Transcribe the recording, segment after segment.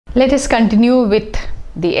Let us continue with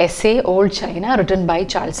the essay Old China, written by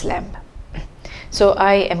Charles Lamb. So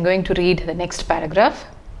I am going to read the next paragraph.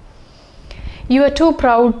 You are too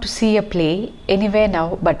proud to see a play anywhere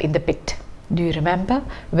now but in the pit. Do you remember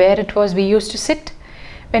where it was we used to sit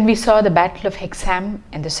when we saw the Battle of Hexham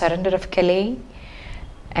and the surrender of Calais,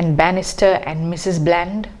 and Bannister and Mrs.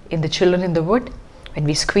 Bland in The Children in the Wood, when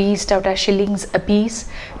we squeezed out our shillings apiece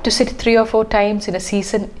to sit 3 or 4 times in a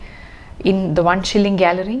season in the 1 shilling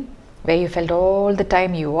gallery, where you felt all the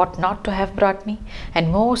time you ought not to have brought me,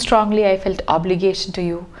 and more strongly I felt obligation to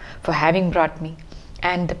you for having brought me,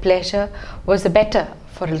 and the pleasure was the better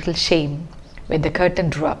for a little shame when the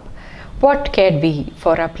curtain drew up. What cared we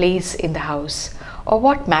for our place in the house, or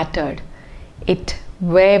what mattered it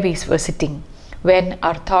where we were sitting, when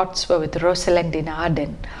our thoughts were with Rosalind in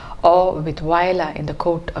Arden, or with Viola in the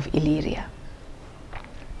court of Illyria?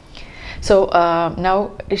 So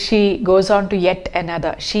now she goes on to yet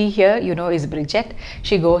another. She here, you know, is Bridget.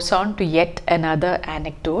 She goes on to yet another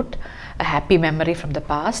anecdote, a happy memory from the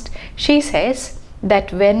past. She says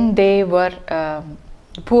that when they were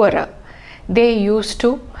poorer, they used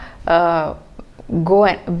to when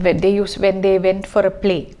they went for a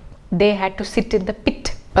play, they had to sit in the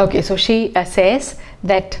pit. Okay, so she says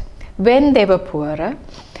that when they were poorer,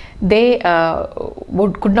 they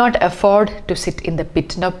could not afford to sit in the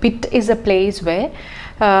pit. Now, pit is a place where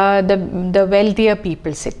the wealthier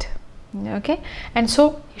people sit. Okay, and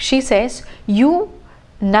so she says, you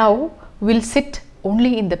now will sit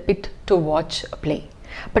only in the pit to watch a play.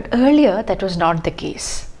 But earlier that was not the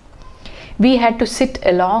case. We had to sit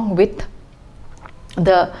along with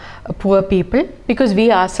the poor people because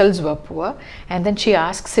we ourselves were poor. And then she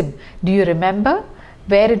asks him, do you remember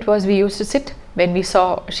where it was we used to sit when we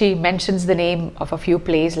saw? She mentions the name of a few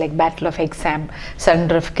plays like Battle of Hexham,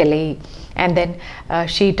 Surrender of Calais, and then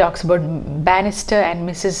she talks about Bannister and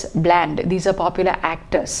Mrs. Bland. These are popular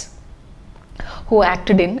actors who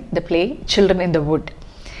acted in the play Children in the Wood.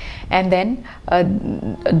 And then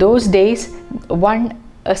those days,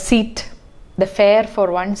 a seat, the fare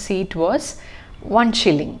for one seat was 1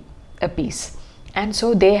 shilling a piece, and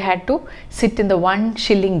so they had to sit in the 1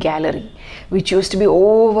 shilling gallery, which used to be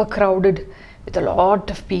overcrowded with a lot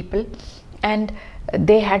of people, and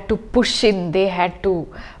they had to push in, they had to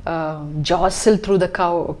jostle through the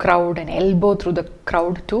crowd and elbow through the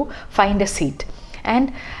crowd to find a seat.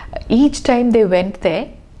 And each time they went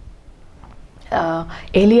there,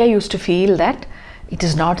 Elia used to feel that it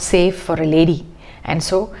is not safe for a lady, and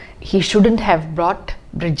so he shouldn't have brought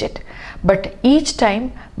Bridget. But each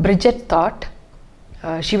time Bridget thought,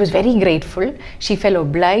 she was very grateful, she felt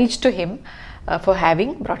obliged to him for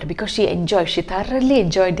having brought her, because she thoroughly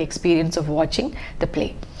enjoyed the experience of watching the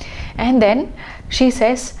play. And then she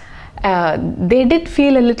says they did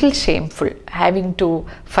feel a little shameful having to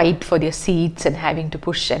fight for their seats and having to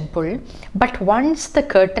push and pull, but once the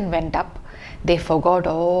curtain went up, they forgot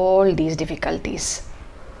all these difficulties.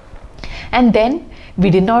 And then we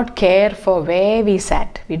did not care for where we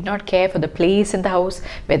sat. We did not care for the place in the house,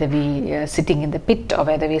 whether we are sitting in the pit or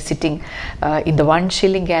whether we are sitting in the 1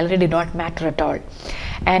 shilling gallery. Did not matter at all.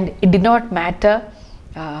 And it did not matter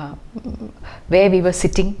where we were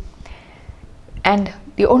sitting. And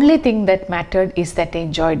the only thing that mattered is that they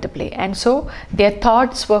enjoyed the play. And so their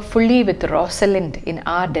thoughts were fully with Rosalind in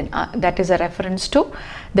Arden. That is a reference to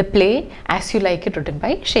the play As You Like It, written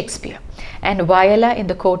by Shakespeare. And Viola in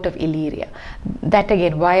the court of Illyria. That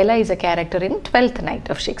again, Viola is a character in Twelfth Night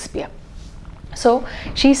of Shakespeare. So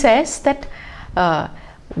she says that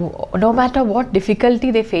no matter what difficulty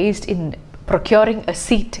they faced in procuring a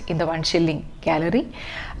seat in the 1 shilling gallery,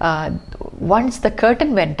 once the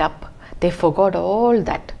curtain went up, they forgot all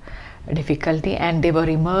that difficulty and they were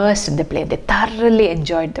immersed in the play. They thoroughly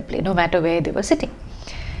enjoyed the play, no matter where they were sitting.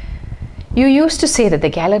 You used to say that the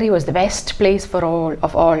gallery was the best place for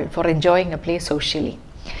enjoying a play socially,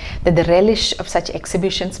 that the relish of such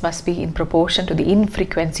exhibitions must be in proportion to the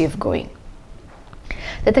infrequency of going,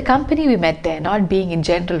 that the company we met there, not being in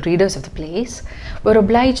general readers of the plays, were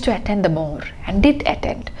obliged to attend the more, and did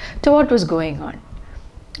attend, to what was going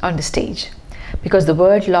on the stage, because the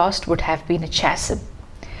word lost would have been a chasm,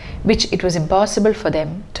 which it was impossible for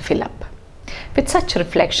them to fill up. With such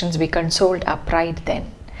reflections we consoled our pride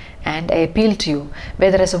then, and I appeal to you,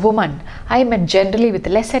 whether as a woman I met generally with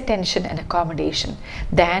less attention and accommodation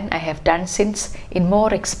than I have done since in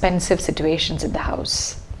more expensive situations in the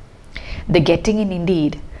house. The getting in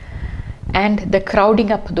indeed, and the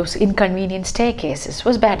crowding up those inconvenient staircases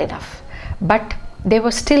was bad enough, but there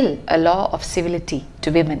was still a law of civility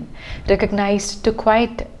to women, recognized to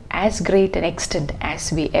quite as great an extent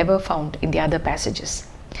as we ever found in the other passages.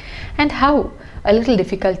 and how a little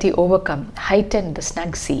difficulty overcome heightened the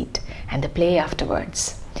snug seat and the play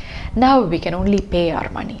afterwards. Now we can only pay our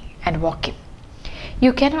money and walk in.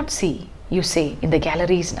 You cannot see, you say, in the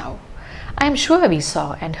galleries now. I am sure we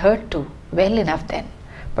saw and heard too well enough then,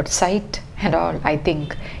 but sight and all, I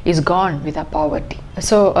think, is gone with our poverty.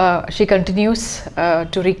 So she continues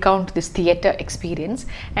to recount this theatre experience,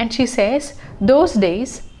 and she says, those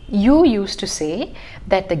days you used to say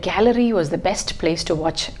that the gallery was the best place to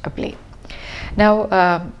watch a play.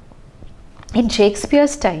 Now, in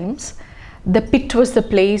Shakespeare's times, the pit was the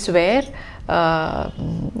place where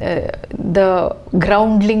the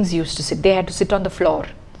groundlings used to sit. They had to sit on the floor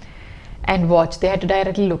and watch. They had to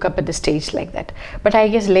directly look up at the stage like that. But I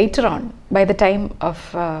guess later on, by the time of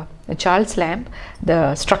Charles Lamb,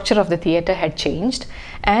 the structure of the theatre had changed,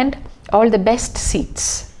 and all the best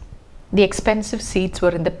seats, the expensive seats,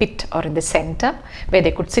 were in the pit or in the center, where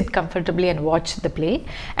they could sit comfortably and watch the play.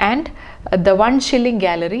 And the 1 shilling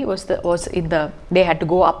gallery they had to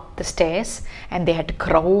go up the stairs and they had to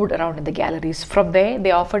crowd around in the galleries. From there,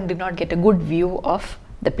 they often did not get a good view of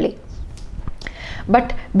the play.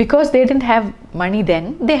 But because they didn't have money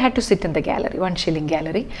then, they had to sit in the gallery, 1 shilling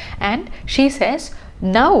gallery. And she says,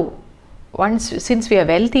 now, since we are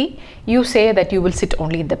wealthy, you say that you will sit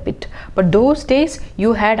only in the pit. But those days,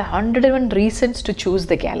 you had 101 reasons to choose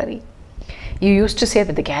the gallery. You used to say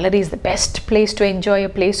that the gallery is the best place to enjoy a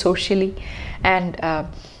play socially, and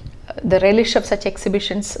the relish of such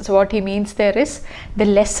exhibitions. So what he means there is, the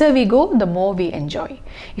lesser we go, the more we enjoy.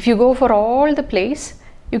 If you go for all the plays,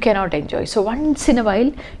 you cannot enjoy. So once in a while,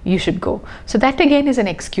 you should go. So that again is an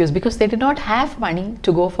excuse, because they did not have money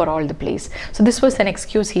to go for all the plays. So this was an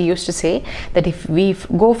excuse he used to say, that if we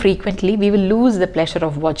go frequently, we will lose the pleasure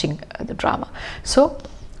of watching the drama. So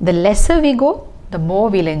the lesser we go, the more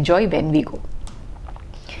we'll enjoy when we go.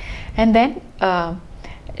 And then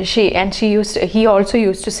he also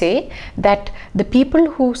used to say that the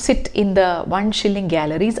people who sit in the 1 shilling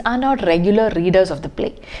galleries are not regular readers of the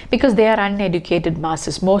play, because they are uneducated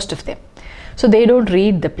masses, most of them. So they don't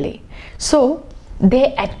read the play. So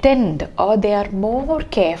they attend, or they are more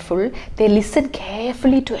careful, they listen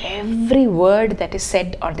carefully to every word that is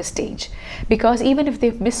said on the stage, because even if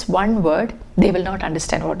they miss one word, they will not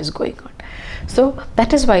understand what is going on. So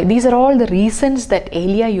that is why these are all the reasons that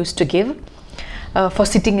Elia used to give for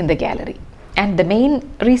sitting in the gallery. And the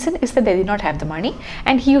main reason is that they did not have the money,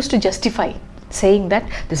 and he used to justify, saying that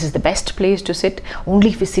this is the best place to sit. Only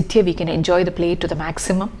if we sit here we can enjoy the play to the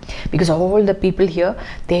maximum, because all the people here,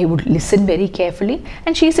 they would listen very carefully.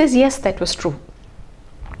 And she says, yes, that was true,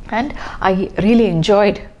 and I really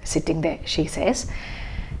enjoyed sitting there, she says.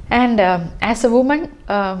 And as a woman,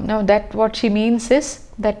 now that what she means is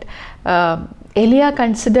that Elia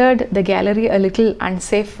considered the gallery a little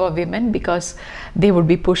unsafe for women, because they would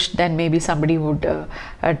be pushed, then maybe somebody would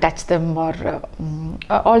touch them, or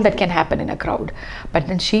all that can happen in a crowd. But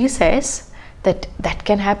then she says that that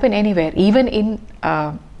can happen anywhere, even in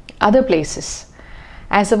other places.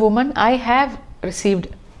 As a woman, I have received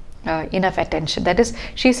enough attention. That is,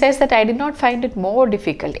 she says that I did not find it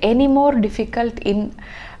any more difficult in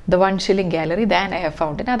the 1 shilling gallery than I have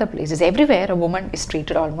found in other places. Everywhere a woman is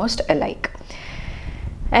treated almost alike.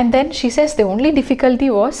 And then she says the only difficulty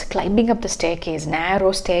was climbing up the staircase,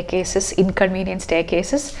 narrow staircases, inconvenient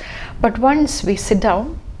staircases. But once we sit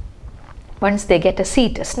down, once they get a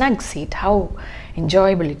seat, a snug seat, how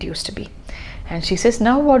enjoyable it used to be. And she says,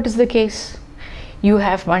 now what is the case? You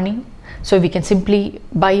have money, so we can simply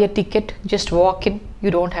buy a ticket, just walk in. You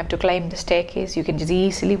don't have to climb the staircase, you can just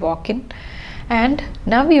easily walk in. And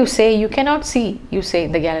now you say you cannot see, you say,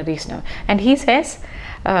 in the galleries now. And he says,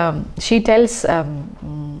 she tells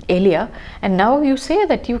Elia, and now you say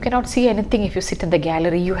that you cannot see anything if you sit in the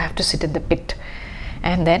gallery, you have to sit in the pit.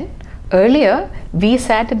 And then earlier we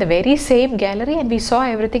sat in the very same gallery and we saw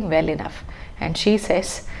everything well enough. And she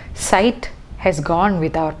says, sight has gone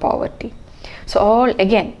with our poverty. So all,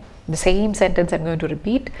 again, the same sentence I'm going to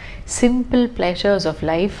repeat, simple pleasures of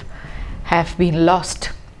life have been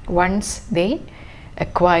lost once they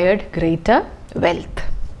acquired greater wealth.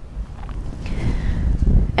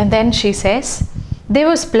 And then she says, there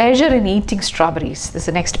was pleasure in eating strawberries, this is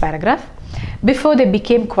the next paragraph, before they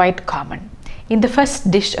became quite common, in the first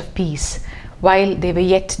dish of peas, while they were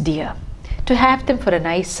yet dear, to have them for a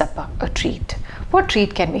nice supper, a treat. What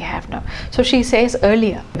treat can we have now? So she says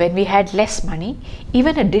earlier, when we had less money,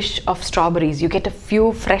 even a dish of strawberries, you get a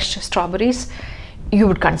few fresh strawberries, you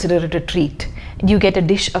would consider it a treat. You get a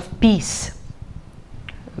dish of peas,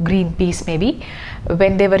 green peas maybe,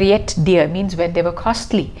 when they were yet dear, means when they were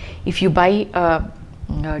costly. If you buy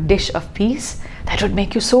dish of peas, that would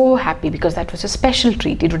make you so happy because that was a special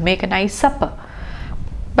treat. It would make a nice supper.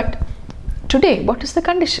 But today, what is the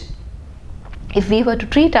condition? If we were to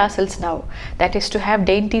treat ourselves now, that is to have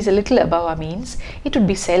dainties a little above our means, it would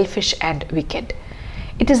be selfish and wicked.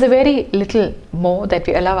 It is the very little more that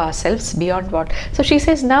we allow ourselves beyond what. So she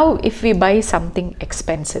says, now if we buy something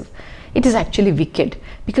expensive, it is actually wicked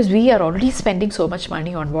because we are already spending so much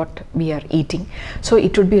money on what we are eating. So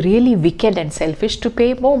it would be really wicked and selfish to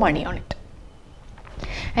pay more money on it.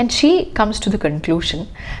 And she comes to the conclusion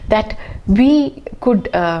that we could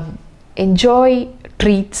enjoy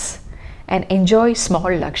treats and enjoy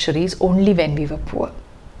small luxuries only when we were poor.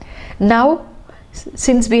 Now,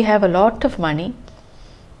 since we have a lot of money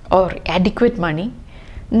or adequate money,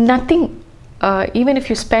 nothing, even if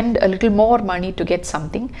you spend a little more money to get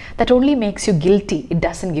something, that only makes you guilty. It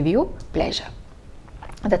doesn't give you pleasure.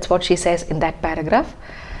 That's what she says in that paragraph.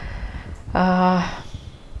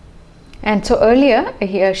 And so earlier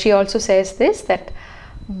here she also says this, that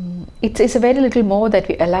it's a very little more that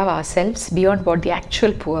we allow ourselves beyond what the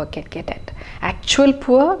actual poor can get at. Actual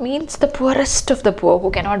poor means the poorest of the poor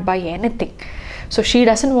who cannot buy anything. So she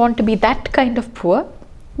doesn't want to be that kind of poor,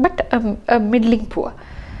 but a middling poor.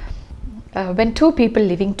 When two people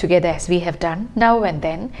living together, as we have done now and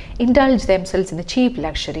then, indulge themselves in a cheap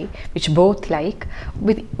luxury which both like,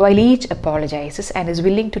 while each apologizes and is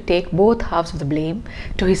willing to take both halves of the blame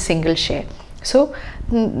to his single share. So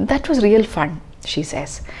that was real fun, she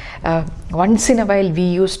says. Once in a while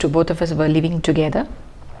both of us were living together,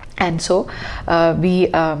 and so we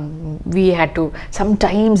had to,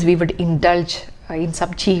 sometimes we would indulge in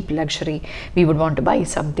some cheap luxury. We would want to buy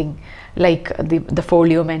something like the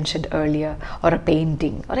folio mentioned earlier, or a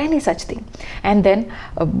painting, or any such thing, and then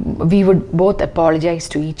we would both apologize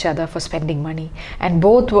to each other for spending money, and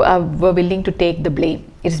both were willing to take the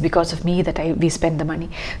blame. It is because of me that we spend the money.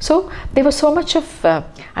 So there was so much of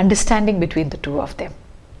understanding between the two of them.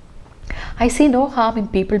 I see no harm in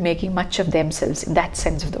people making much of themselves in that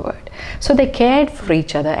sense of the word. So they cared for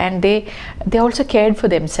each other, and they also cared for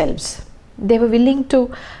themselves. They were willing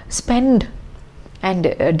to spend and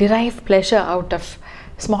derive pleasure out of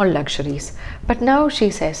small luxuries. But now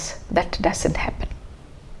she says that doesn't happen.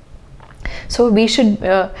 So we should,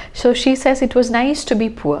 so she says it was nice to be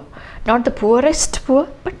poor, not the poorest poor,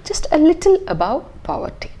 but just a little above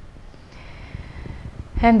poverty.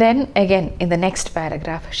 And then again in the next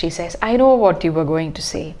paragraph she says, I know what you were going to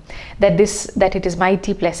say, that it is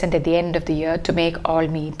mighty pleasant at the end of the year to make all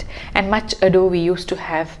meet, and much ado we used to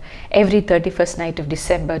have every 31st night of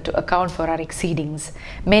December to account for our exceedings.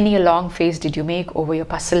 Many a long face did you make over your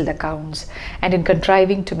puzzled accounts, and in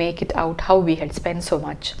contriving to make it out how we had spent so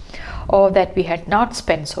much, or that we had not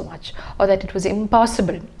spent so much, or that it was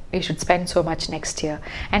impossible we should spend so much next year,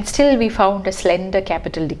 and still we found a slender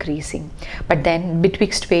capital decreasing. But then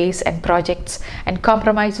betwixt ways and projects and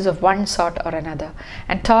compromises of one sort or another,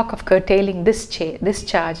 and talk of curtailing this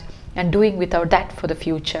charge and doing without that for the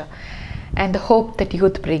future, and the hope that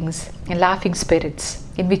youth brings, and laughing spirits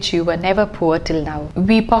in which you were never poor till now,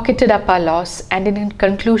 we pocketed up our loss, and in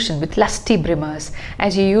conclusion with lusty brimmers,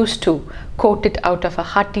 as you used to quote it out of a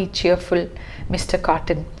hearty cheerful Mr.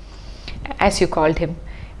 Cotton, as you called him,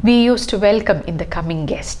 we used to welcome in the coming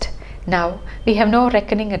guest. Now we have no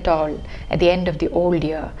reckoning at all at the end of the old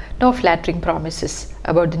year, no flattering promises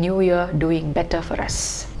about the new year doing better for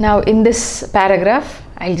us. Now in this paragraph,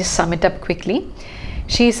 I'll just sum it up quickly.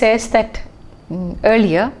 She says that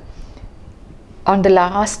earlier, on the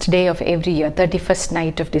last day of every year, 31st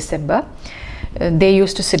night of December, they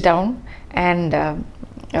used to sit down and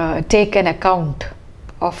take an account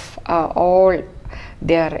of all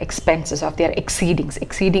their expenses, of their exceedings.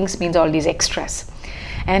 Exceedings means all these extras.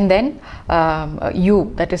 And then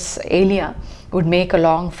that is Elia, would make a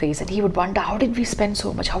long face, and he would wonder, how did we spend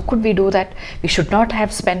so much? How could we do that? We should not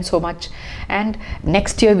have spent so much, and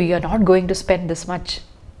next year we are not going to spend this much.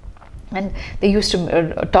 And they used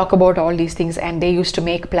to talk about all these things, and they used to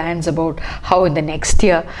make plans about how in the next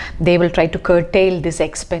year they will try to curtail this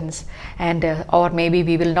expense, and or maybe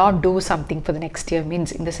we will not do something for the next year,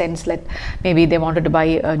 means in the sense that maybe they wanted to buy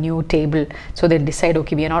a new table, so they decide,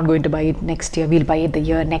 okay, we are not going to buy it next year, we'll buy it the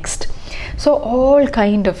year next. So all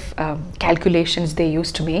kind of calculations they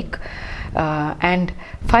used to make, and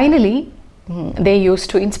finally they used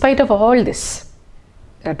to, in spite of all this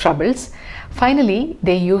troubles, finally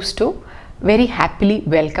they used to very happily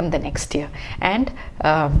welcome the next year. And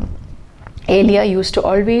Elia used to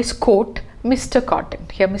always quote Mr. Cotton.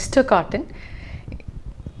 Here Mr. Cotton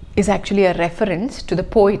is actually a reference to the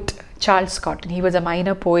poet Charles Cotton. He was a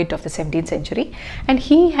minor poet of the 17th century, and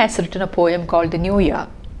he has written a poem called The New Year.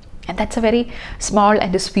 And that's a very small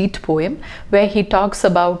and a sweet poem where he talks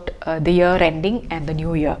about the year ending and the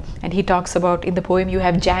new year. And he talks about, in the poem you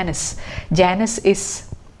have Janus. Janus is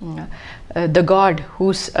the god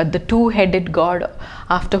who's the two-headed god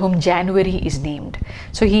after whom January is named.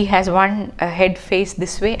 So he has one head face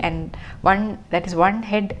this way, and one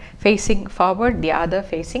head facing forward, the other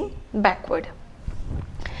facing backward.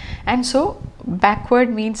 And so backward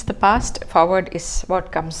means the past, forward is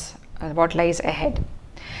what comes, what lies ahead.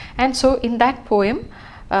 And so in that poem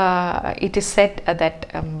it is said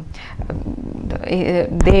that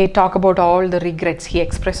they talk about all the regrets. He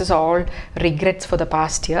expresses all regrets for the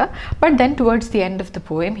past year, but then towards the end of the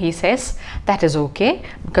poem he says that is okay,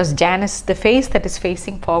 because Janus, the face that is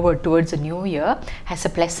facing forward towards the new year, has a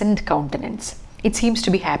pleasant countenance. It seems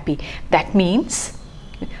to be happy. That means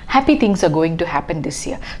happy things are going to happen this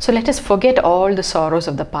year. So let us forget all the sorrows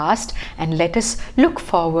of the past and let us look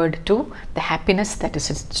forward to the happiness that is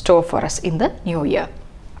in store for us in the new year.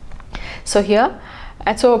 So here,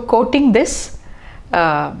 and so quoting this,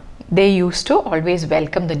 they used to always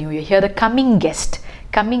welcome the new year. Here the coming guest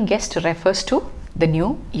refers to the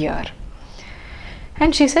new year.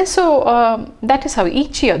 And she says, so that is how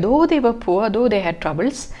each year, though they were poor, though they had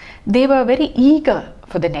troubles, they were very eager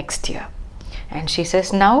for the next year. And she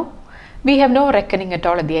says, now we have no reckoning at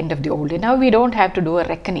all at the end of the old year. Now we don't have to do a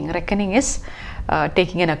reckoning. Reckoning is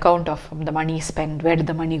taking an account of the money spent. Where did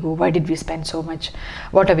the money go? Why did we spend so much?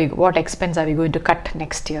 What expense are we going to cut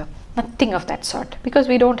next year? Nothing of that sort, because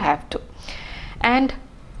we don't have to. And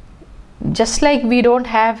just like we don't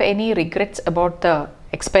have any regrets about the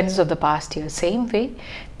expenses of the past year, same way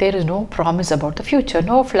there is no promise about the future,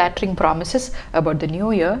 no flattering promises about the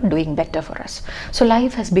new year doing better for us. So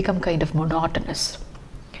life has become kind of monotonous.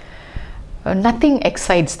 Nothing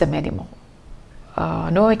excites them anymore.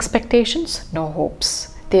 No expectations, no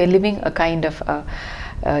hopes. They are living a kind of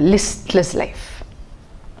listless life.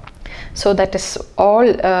 So that is all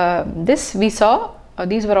this we saw.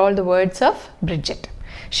 These were all the words of Bridget.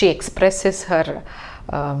 She expresses her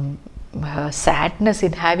sadness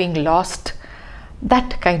in having lost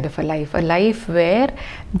that kind of a life where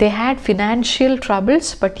they had financial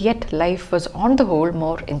troubles, but yet life was on the whole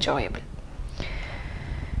more enjoyable.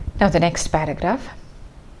 Now the next paragraph,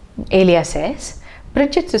 Elia says,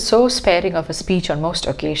 Bridget is so sparing of a speech on most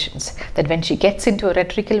occasions that when she gets into a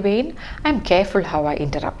rhetorical vein, I am careful how I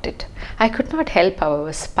interrupt it. I could not help,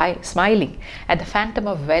 however, smiling at the phantom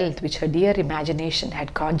of wealth which her dear imagination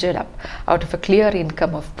had conjured up out of a clear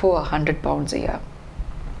income of poor £100 a year.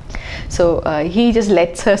 So he just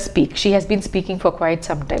lets her speak. She has been speaking for quite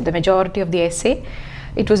some time. The majority of the essay,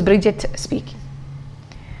 it was Bridget speaking.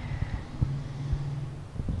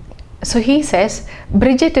 So he says,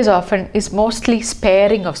 Bridget is mostly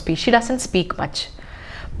sparing of speech. She doesn't speak much.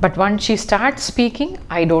 But once she starts speaking,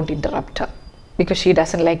 I don't interrupt her, because she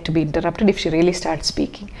doesn't like to be interrupted if she really starts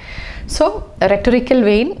speaking. So a rhetorical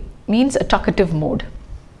vein means a talkative mode,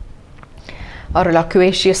 or a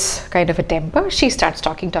loquacious kind of a temper. She starts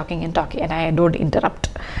talking and I don't interrupt.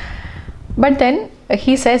 But then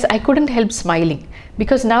he says, I couldn't help smiling,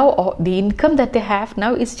 because now the income that they have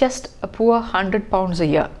now is just a poor £100 a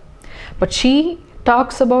year. But she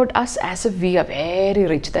talks about us as if we are very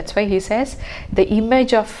rich. That's why he says the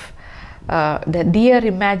image of the dear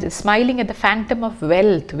smiling at the phantom of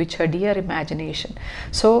wealth which her dear imagination.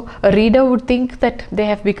 So a reader would think that they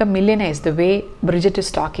have become millionaires the way Bridget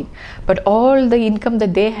is talking, but all the income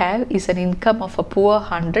that they have is an income of a poor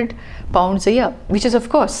 £100 a year, which is of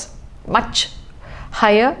course much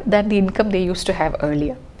higher than the income they used to have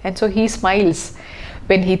earlier. And so he smiles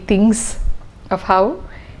when he thinks of how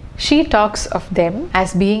she talks of them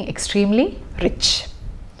as being extremely rich.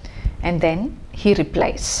 And then he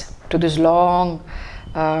replies to this long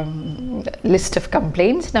list of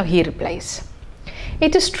complaints. Now he replies,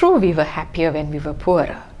 it is true we were happier when we were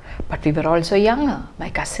poorer, but we were also younger,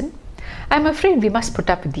 my cousin. I am afraid we must put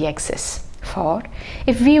up with the excess, for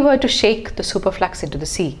if we were to shake the superflux into the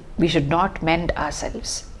sea, we should not mend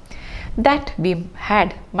ourselves. That we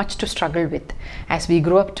had much to struggle with. As we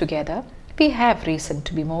grew up together, we have reason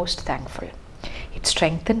to be most thankful. It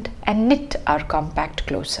strengthened and knit our compact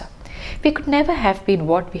closer. We could never have been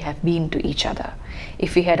what we have been to each other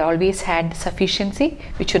if we had always had sufficiency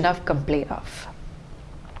we should not complain of.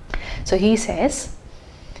 So he says,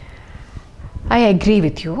 I agree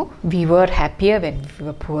with you, we were happier when we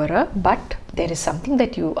were poorer, but there is something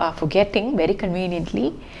that you are forgetting very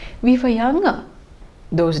conveniently. We were younger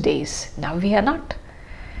those days, now we are not.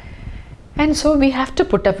 And so we have to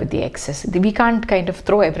put up with the excess. We can't kind of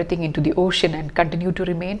throw everything into the ocean and continue to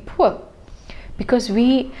remain poor, because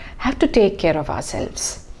we have to take care of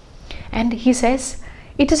ourselves. And he says,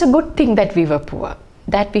 It is a good thing that we were poor,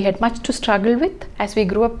 that we had much to struggle with as we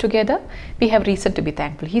grew up together. We have reason to be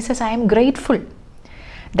thankful. He says, I am grateful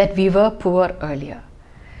that we were poor earlier,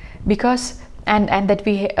 because and that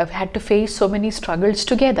we have had to face so many struggles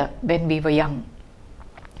together when we were young,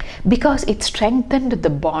 because it strengthened the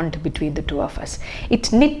bond between the two of us.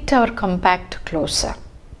 It knit our compact closer.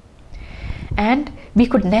 And we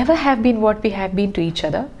could never have been what we have been to each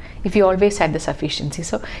other if we always had the sufficiency.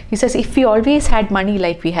 So he says, if we always had money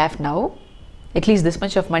like we have now, at least this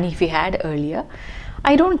much of money if we had earlier,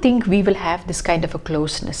 I don't think we will have this kind of a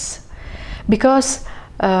closeness, because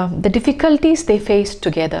the difficulties they faced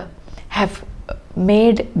together have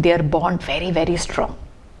made their bond very, very strong.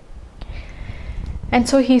 And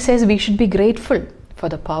so he says we should be grateful for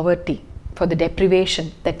the poverty, for the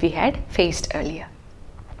deprivation that we had faced earlier.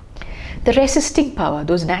 The resisting power,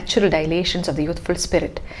 those natural dilations of the youthful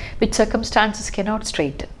spirit, which circumstances cannot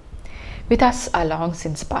straighten, with us are long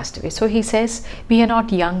since passed away. So he says we are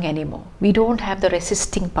not young anymore. We don't have the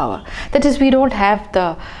resisting power. That is, we don't have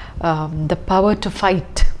the power to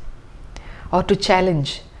fight or to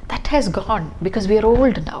challenge. That has gone, because we are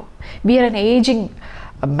old now. We are an aging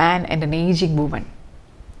man and an aging woman.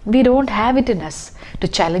 We don't have it in us to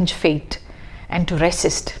challenge fate and to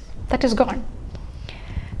resist. That is gone.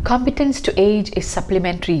 Competence to age is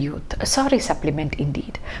supplementary youth, a sorry supplement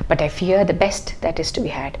indeed, but I fear the best that is to be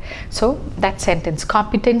had. So that sentence,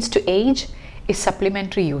 competence to age is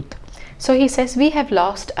supplementary youth. So he says we have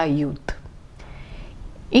lost our youth.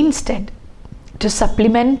 Instead, to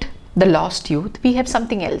supplement the lost youth, we have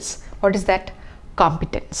something else. What is that?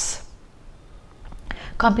 Competence.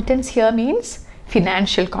 Competence here means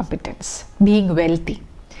financial competence, being wealthy.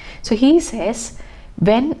 So he says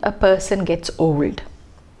when a person gets old,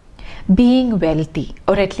 being wealthy,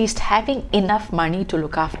 or at least having enough money to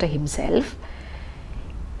look after himself,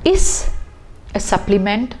 is a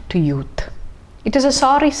supplement to youth. It is a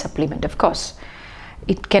sorry supplement, of course.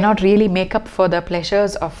 It cannot really make up for the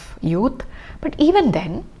pleasures of youth, but even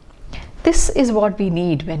then, this is what we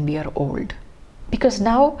need when we are old, because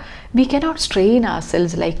now we cannot strain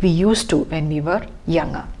ourselves like we used to when we were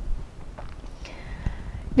younger.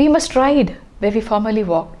 We must ride where we formerly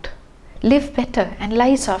walked, live better and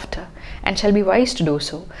lie softer, and shall be wise to do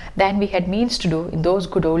so than we had means to do in those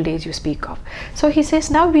good old days you speak of. So he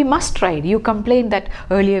says now we must ride. You complained that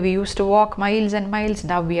earlier we used to walk miles and miles,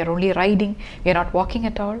 now we are only riding, we are not walking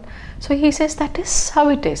at all. So he says that is how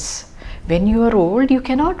it is. When you are old, you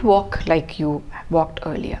cannot walk like you walked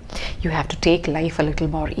earlier. You have to take life a little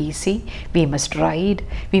more easy. We must ride,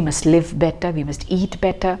 we must live better, we must eat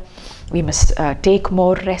better, we must take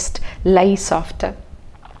more rest, lie softer.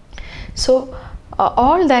 So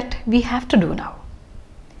all that we have to do now.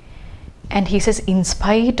 And he says, in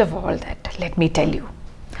spite of all that, let me tell you,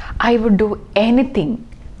 I would do anything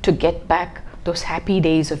to get back those happy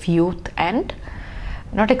days of youth and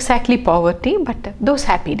not exactly poverty, but those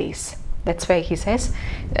happy days. That's why he says,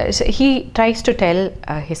 so he tries to tell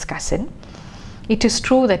his cousin, it is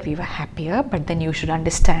true that we were happier, but then you should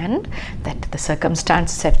understand that the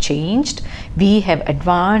circumstances have changed. We have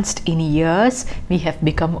advanced in years. We have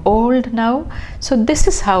become old now. So this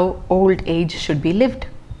is how old age should be lived.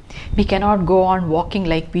 We cannot go on walking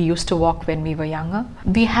like we used to walk when we were younger.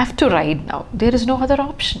 We have to ride now. There is no other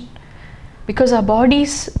option, because our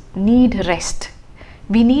bodies need rest.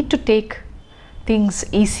 We need to take things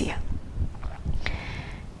easier.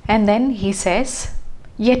 And then he says,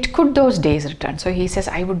 yet could those days return. So he says,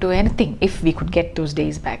 I would do anything if we could get those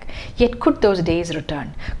days back. Yet could those days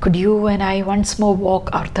return. Could you and I once more walk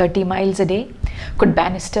our 30 miles a day? Could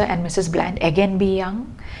Bannister and Mrs. Bland again be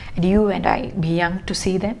young, and you and I be young to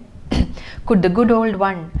see them? Could the good old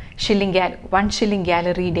one shilling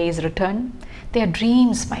gallery days return? They are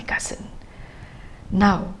dreams, my cousin.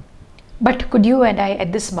 Now, but could you and I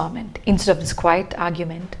at this moment, instead of this quiet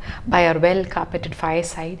argument by our well-carpeted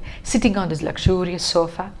fireside, sitting on this luxurious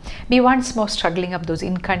sofa, be once more struggling up those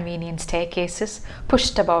inconvenient staircases,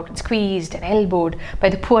 pushed about and squeezed and elbowed by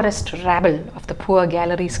the poorest rabble of the poor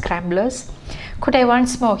gallery scramblers? Could I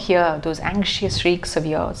once more hear those anxious shrieks of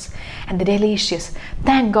yours, and the delicious,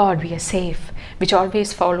 thank God we are safe, which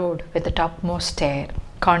always followed with the topmost stair,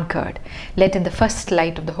 conquered, let in the first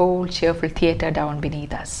light of the whole cheerful theatre down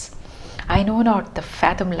beneath us? I know not the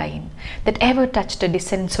fathom line that ever touched a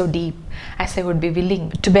descent so deep as I would be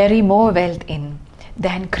willing to bury more wealth in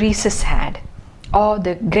than Croesus had, or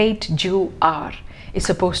the great Jew R is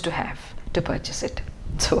supposed to have to purchase it.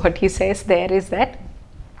 So what he says there is that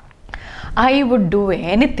I would do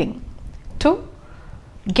anything to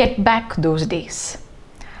get back those days.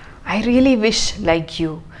 I really wish, like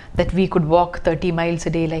you, that we could walk 30 miles a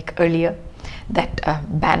day like earlier, that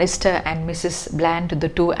Bannister and Mrs. Bland, the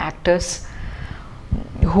two actors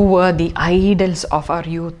who were the idols of our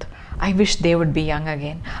youth, I wish they would be young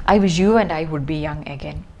again. I wish you and I would be young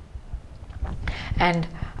again. And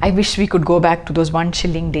I wish we could go back to those 1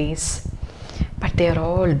 shilling days. But they are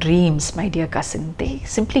all dreams, my dear cousin. They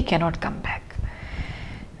simply cannot come back.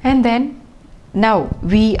 And then now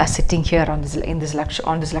we are sitting here on this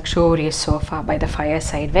luxurious sofa by the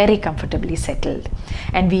fireside, very comfortably settled,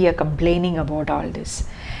 and we are complaining about all this,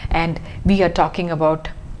 and we are talking about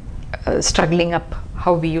struggling up,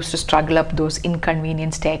 how we used to struggle up those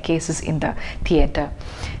inconvenient staircases in the theatre,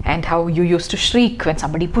 and how you used to shriek when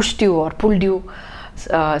somebody pushed you or pulled you.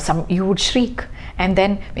 You would shriek, and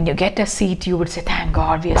then when you get a seat you would say, thank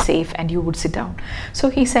God we are safe, and you would sit down. So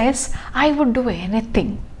he says, I would do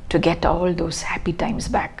anything to get all those happy times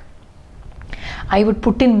back. I would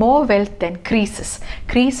put in more wealth than Croesus.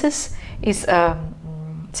 Croesus is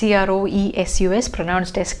Croesus,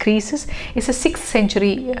 pronounced as Croesus, is a 6th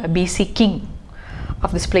century BC king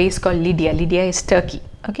of this place called Lydia. Lydia is Turkey.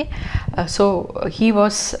 Okay, so he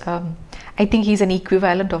was, I think he's an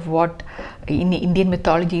equivalent of what in Indian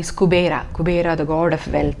mythology is Kubera. Kubera, the god of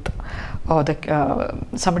wealth, or the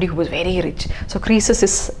somebody who was very rich. So Croesus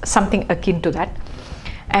is something akin to that,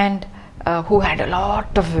 and who had a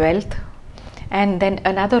lot of wealth. And then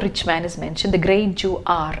another rich man is mentioned, the great Jew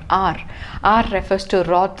R. R refers to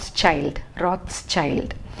Rothschild,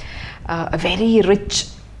 a very rich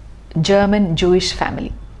German Jewish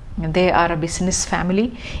family. They are a business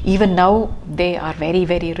family. Even now they are very,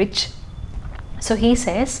 very rich. So he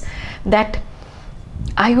says that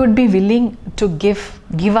I would be willing to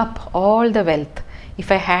give up all the wealth. If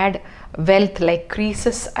I had wealth like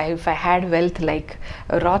Croesus, if I had wealth like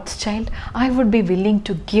Rothschild, I would be willing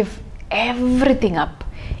to give everything up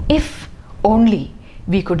if only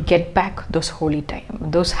we could get back those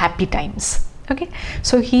those happy times. Okay,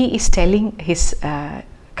 so he is telling his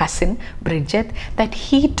cousin Bridget that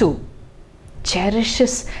he too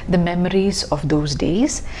cherishes the memories of those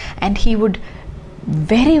days, and he would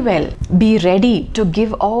very well be ready to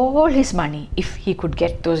give all his money if he could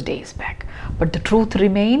get those days back. But the truth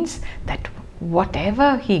remains that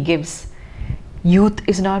whatever he gives, youth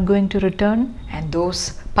is not going to return, and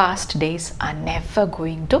those past days are never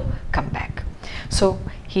going to come back. So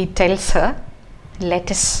he tells her,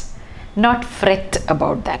 let us not fret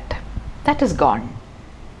about that. That is gone.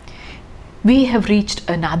 We have reached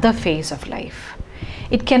another phase of life.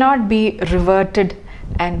 It cannot be reverted,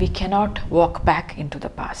 and we cannot walk back into the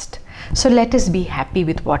past. So let us be happy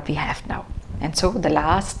with what we have now. And so the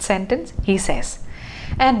last sentence, he says,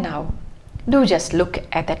 and now do just look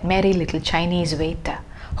at that merry little Chinese waiter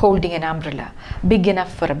holding an umbrella big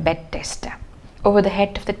enough for a bed tester over the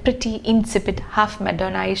head of that pretty, insipid, half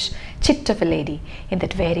Madonna-ish chit of a lady in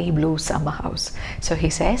that very blue summer house. So he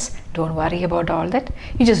says, don't worry about all that.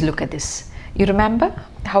 You just look at this. You remember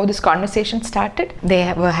how this conversation started?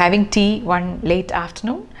 They were having tea one late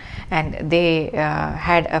afternoon, and they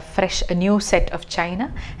had a new set of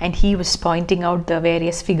china, and he was pointing out the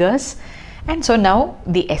various figures. And so now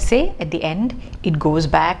the essay at the end, it goes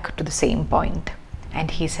back to the same point, and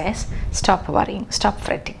he says, stop worrying, stop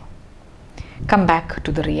fretting, come back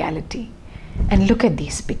to the reality and look at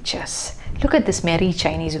these pictures. Look at this merry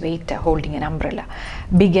Chinese waiter holding an umbrella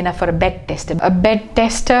big enough for a bed tester. A bed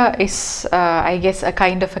tester is I guess a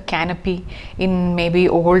kind of a canopy in maybe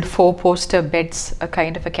old 4-poster beds. A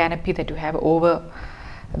kind of a canopy that you have over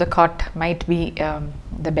the cot might be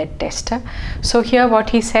the bed tester. So here what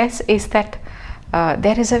he says is that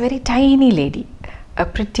there is a very tiny lady, a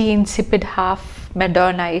pretty insipid half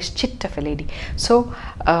Madonna-ish chit of a lady. So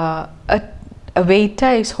a waiter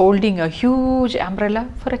is holding a huge umbrella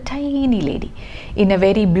for a tiny lady in a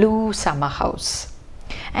very blue summer house.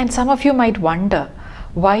 And some of you might wonder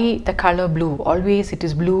why the color blue. Always it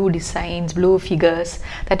is blue designs, blue figures.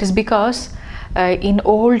 That is because in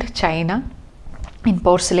old China, in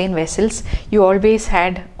porcelain vessels, you always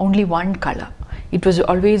had only one color. It was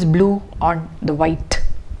always blue on the white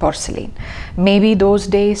porcelain. Maybe those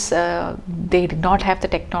days they did not have the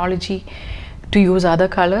technology to use other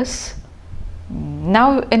colors.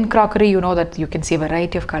 Now in crockery, you know that you can see a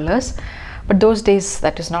variety of colors, but those days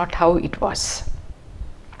that is not how it was.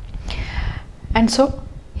 And so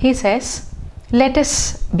he says, let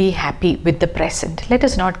us be happy with the present. Let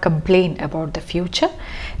us not complain about the future.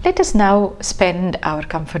 Let us now spend our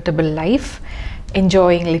comfortable life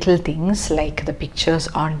enjoying little things like the pictures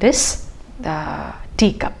on this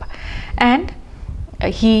teacup. And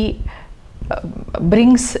he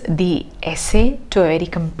brings the essay to a very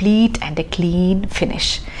complete and a clean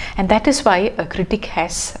finish. And that is why a critic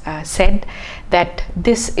has said that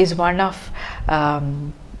this is one of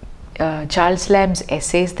Charles Lamb's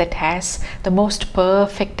essays that has the most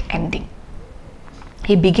perfect ending.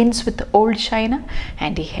 He begins with Old China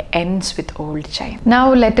and he ends with Old China.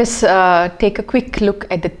 Now let us take a quick look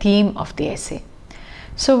at the theme of the essay.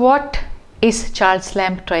 So what is Charles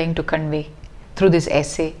Lamb trying to convey through this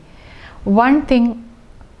essay? One thing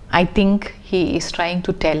I think he is trying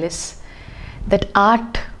to tell us that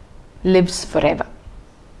art lives forever.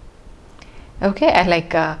 Okay,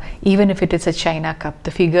 like even if it is a china cup,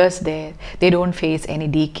 the figures there, they don't face any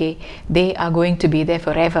decay. They are going to be there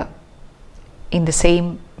forever in the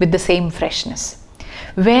same, with the same freshness.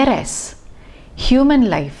 Whereas human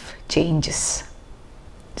life changes.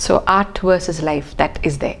 So art versus life, that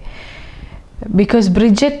is there. Because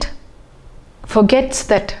Bridget forgets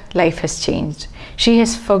that life has changed. She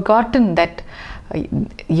has forgotten that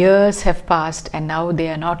years have passed and now they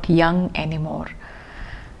are not young anymore.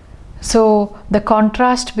 So the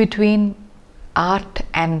contrast between art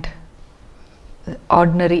and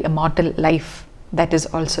ordinary immortal life, that is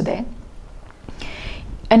also there.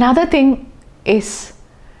 Another thing is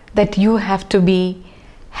that you have to be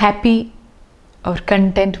happy or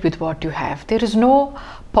content with what you have. There is no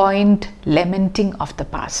point lamenting of the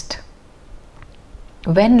past.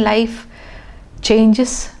 When life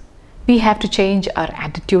changes, we have to change our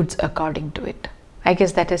attitudes according to it. I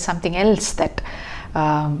guess that is something else that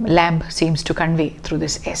Lamb seems to convey through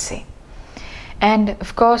this essay. And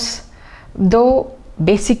of course, though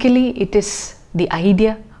basically it is the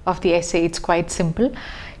idea of the essay, it's quite simple.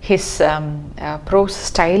 His prose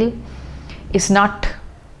style is not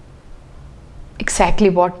exactly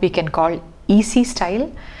what we can call easy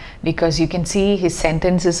style, because you can see his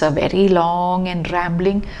sentences are very long and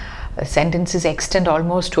rambling. Sentences extend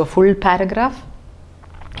almost to a full paragraph.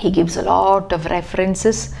 He gives a lot of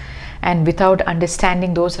references, and without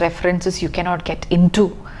understanding those references you cannot get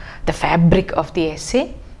into the fabric of the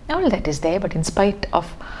essay. All that is there, but in spite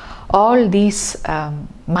of all these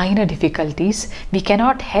minor difficulties, we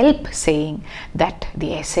cannot help saying that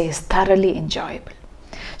the essay is thoroughly enjoyable.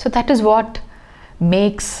 So that is what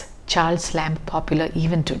makes Charles Lamb popular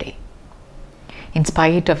even today. In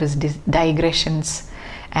spite of his digressions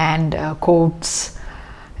and quotes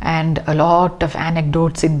and a lot of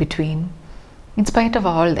anecdotes in between, in spite of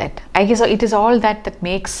all that, I guess it is all that that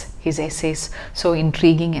makes his essays so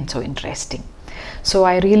intriguing and so interesting. So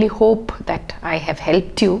I really hope that I have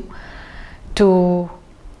helped you to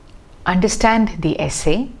understand the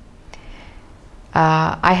essay.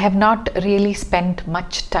 I have not really spent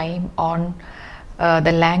much time on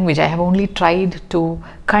the language. I have only tried to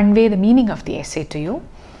convey the meaning of the essay to you.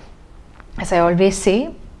 As I always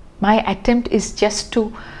say, my attempt is just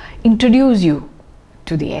to introduce you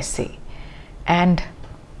to the essay, and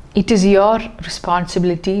it is your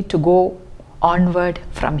responsibility to go onward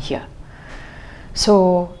from here.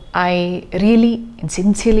 So I really and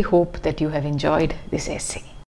sincerely hope that you have enjoyed this essay.